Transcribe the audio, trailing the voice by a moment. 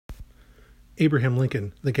Abraham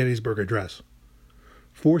Lincoln, the Gettysburg Address.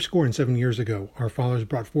 77 years ago, our fathers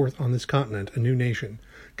brought forth on this continent a new nation,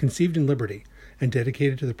 conceived in liberty, and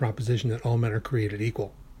dedicated to the proposition that all men are created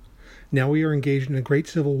equal. Now we are engaged in a great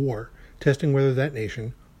civil war, testing whether that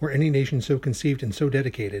nation, or any nation so conceived and so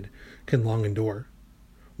dedicated, can long endure.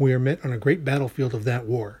 We are met on a great battlefield of that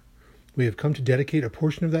war. We have come to dedicate a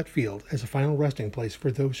portion of that field as a final resting place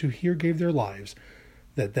for those who here gave their lives,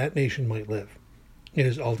 that that nation might live. It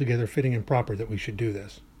is altogether fitting and proper that we should do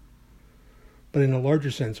this. But in a larger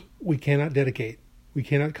sense, we cannot dedicate, we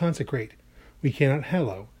cannot consecrate, we cannot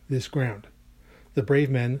hallow this ground. The brave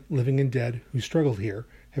men, living and dead, who struggled here,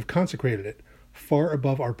 have consecrated it, far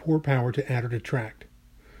above our poor power to add or detract.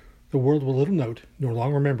 The world will little note, nor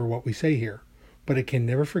long remember what we say here, but it can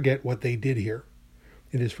never forget what they did here.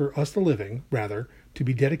 It is for us the living, rather, to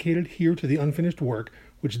be dedicated here to the unfinished work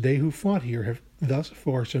which they who fought here have thus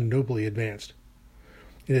far so nobly advanced.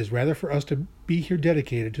 It is rather for us to be here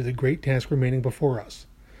dedicated to the great task remaining before us,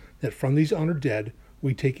 that from these honored dead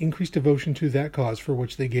we take increased devotion to that cause for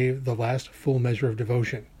which they gave the last full measure of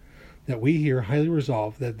devotion, that we here highly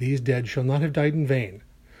resolve that these dead shall not have died in vain,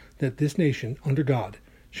 that this nation, under God,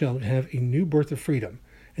 shall have a new birth of freedom,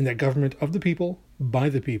 and that government of the people, by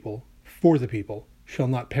the people, for the people, shall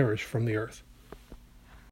not perish from the earth.